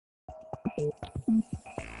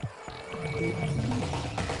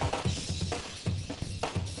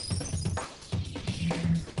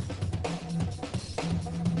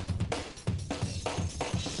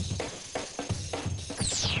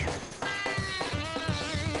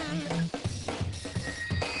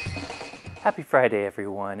Happy Friday,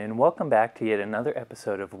 everyone, and welcome back to yet another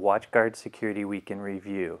episode of WatchGuard Security Week in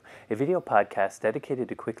Review, a video podcast dedicated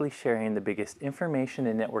to quickly sharing the biggest information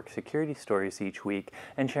and network security stories each week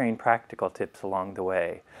and sharing practical tips along the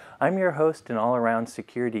way. I'm your host and all-around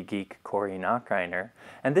security geek, Corey Nachreiner,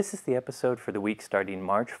 and this is the episode for the week starting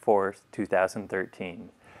March 4th, 2013.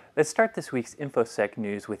 Let's start this week's InfoSec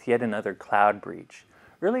news with yet another cloud breach.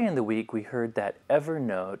 Early in the week, we heard that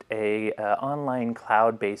Evernote, a online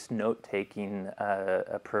cloud-based note-taking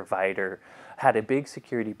provider, had a big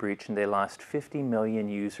security breach and they lost 50 million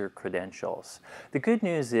user credentials. The good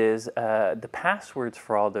news is the passwords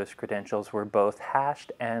for all those credentials were both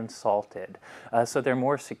hashed and salted, so they're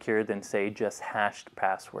more secure than, say, just hashed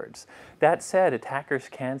passwords. That said, attackers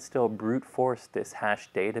can still brute force this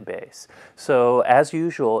hashed database. So as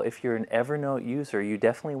usual, if you're an Evernote user, you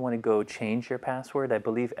definitely want to go change your password. I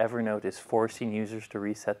believe Evernote is forcing users to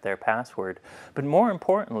reset their password. But more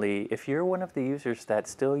importantly, if you're one of the users that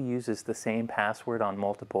still uses the same password on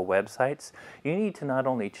multiple websites, you need to not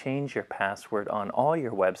only change your password on all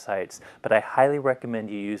your websites, but I highly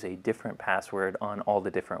recommend you use a different password on all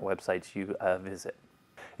the different websites you visit.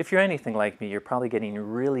 If you're anything like me, you're probably getting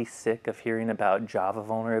really sick of hearing about Java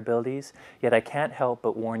vulnerabilities, yet I can't help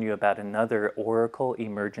but warn you about another Oracle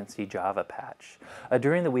emergency Java patch.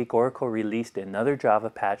 During the week, Oracle released another Java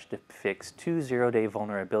patch to fix 2 zero-day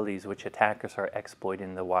vulnerabilities which attackers are exploiting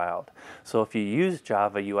in the wild. So if you use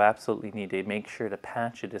Java, you absolutely need to make sure to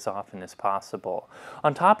patch it as often as possible.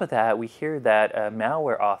 On top of that, we hear that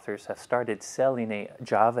malware authors have started selling a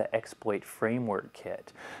Java exploit framework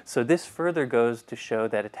kit. So this further goes to show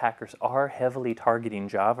that attackers are heavily targeting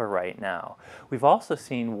Java right now. We've also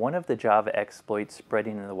seen one of the Java exploits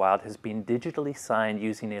spreading in the wild has been digitally signed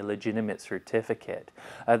using a legitimate certificate.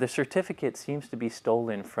 The certificate seems to be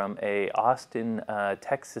stolen from a Austin,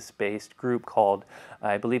 Texas-based group called,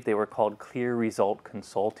 I believe they were called Clear Result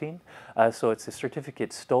Consulting. So it's a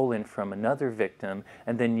certificate stolen from another victim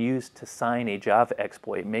and then used to sign a Java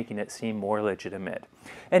exploit, making it seem more legitimate.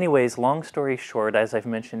 Anyways, long story short, as I've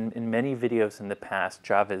mentioned in many videos in the past,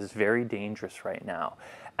 Java is very dangerous right now.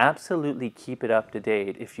 Absolutely keep it up to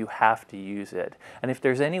date if you have to use it. And if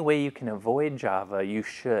there's any way you can avoid Java, you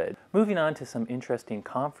should. Moving on to some interesting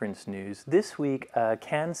conference news. This week,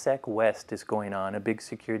 CANSEC West is going on, a big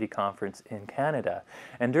security conference in Canada.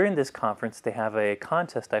 And during this conference, they have a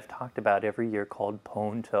contest I've talked about every year called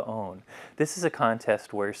Pwn to Own. This is a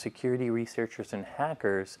contest where security researchers and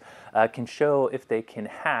hackers can show if they can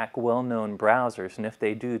hack well-known browsers, and if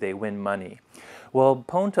they do, they win money. Well,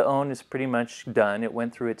 Pwn to Own is pretty much done. It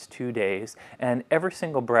went through its 2 days, and every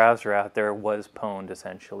single browser out there was pwned,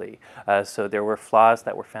 essentially. So there were flaws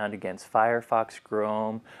that were found against Firefox,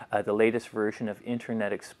 Chrome, the latest version of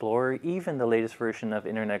Internet Explorer, even the latest version of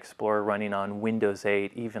Internet Explorer running on Windows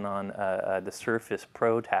 8, even on the Surface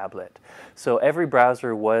Pro tablet. So every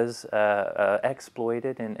browser was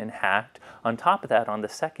exploited and hacked. On top of that, on the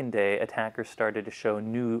second day, attackers started to show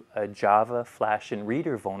new Java, Flash, and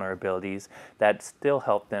Reader vulnerabilities that still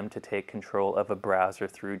help them to take control of a browser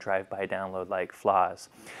through drive-by download-like flaws.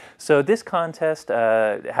 So this contest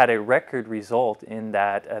had a record result in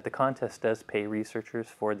that the contest does pay researchers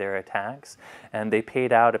for their attacks, and they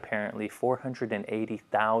paid out apparently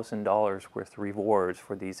 $480,000 worth of rewards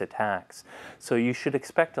for these attacks. So you should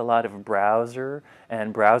expect a lot of browser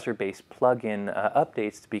and browser-based plugin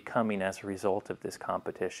updates to be coming as a result of this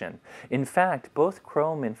competition. In fact, both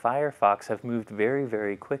Chrome and Firefox have moved very,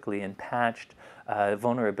 very quickly and patched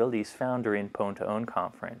vulnerabilities found during Pwn to Own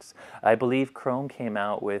conference. I believe Chrome came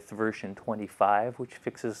out with version 25, which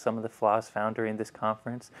fixes some of the flaws found during this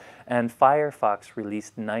conference, and Firefox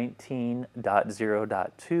released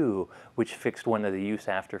 19.0.2, which fixed one of the use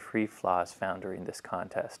after free flaws found during this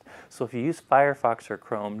contest. So if you use Firefox or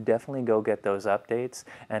Chrome, definitely go get those updates,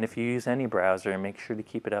 and if you use any browser, make sure to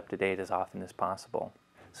keep it up to date as often as possible.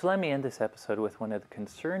 So let me end this episode with one of the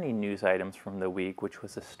concerning news items from the week, which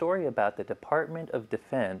was a story about the Department of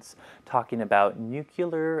Defense talking about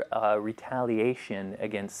nuclear retaliation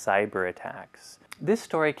against cyber attacks. This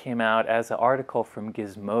story came out as an article from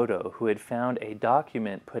Gizmodo, who had found a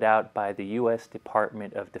document put out by the U.S.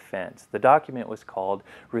 Department of Defense. The document was called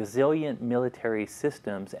Resilient Military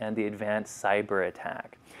Systems and the Advanced Cyber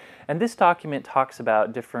Attack. And this document talks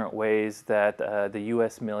about different ways that the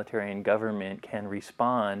U.S. military and government can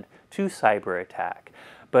respond to cyber attack.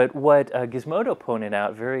 But what Gizmodo pointed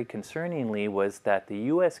out very concerningly was that the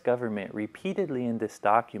U.S. government repeatedly in this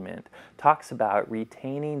document talks about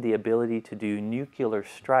retaining the ability to do nuclear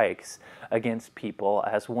strikes against people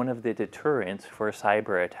as one of the deterrents for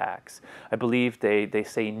cyber attacks. I believe they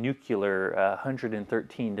say nuclear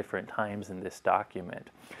 113 different times in this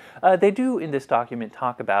document. They do in this document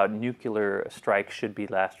talk about nuclear strikes should be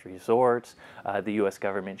last resort. The U.S.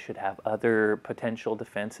 government should have other potential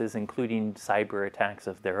defenses, including cyber attacks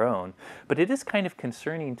of their own. But it is kind of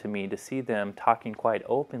concerning to me to see them talking quite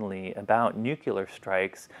openly about nuclear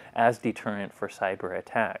strikes as deterrent for cyber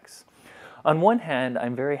attacks. On one hand,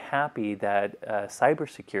 I'm very happy that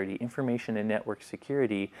cybersecurity, information and network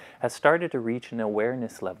security, has started to reach an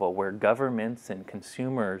awareness level where governments and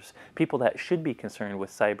consumers, people that should be concerned with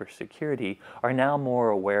cybersecurity, are now more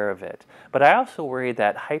aware of it. But I also worry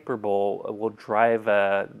that hyperbole will drive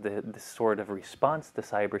this sort of response to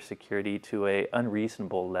cybersecurity to an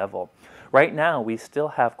unreasonable level. Right now, we still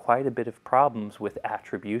have quite a bit of problems with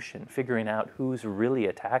attribution, figuring out who's really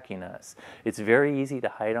attacking us. It's very easy to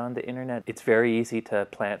hide on the internet. It's very easy to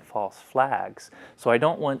plant false flags. So I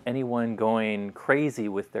don't want anyone going crazy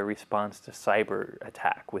with their response to cyber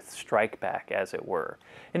attack, with strike back, as it were.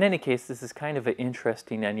 In any case, this is kind of an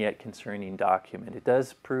interesting and yet concerning document. It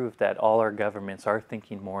does prove that all our governments are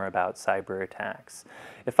thinking more about cyber attacks.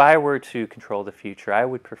 If I were to control the future, I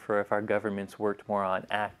would prefer if our governments worked more on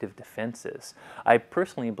active defenses. I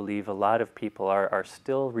personally believe a lot of people are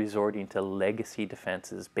still resorting to legacy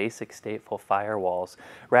defenses, basic stateful firewalls,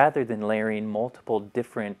 rather than layering multiple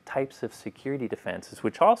different types of security defenses,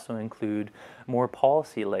 which also include more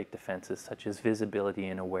policy-like defenses such as visibility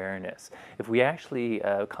and awareness. If we actually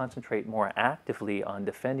concentrate more actively on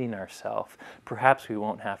defending ourselves, perhaps we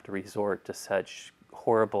won't have to resort to such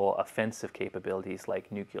horrible offensive capabilities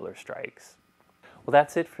like nuclear strikes. Well,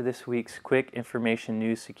 that's it for this week's quick information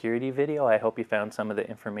news security video. I hope you found some of the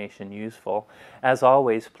information useful. As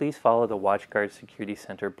always, please follow the WatchGuard Security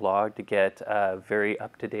Center blog to get very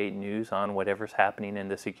up-to-date news on whatever's happening in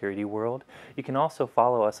the security world. You can also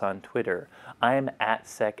follow us on Twitter. I'm at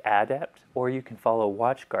SecAdept, or you can follow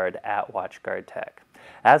WatchGuard at WatchGuard Tech.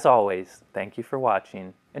 As always, thank you for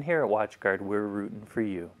watching, and here at WatchGuard, we're rooting for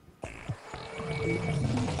you.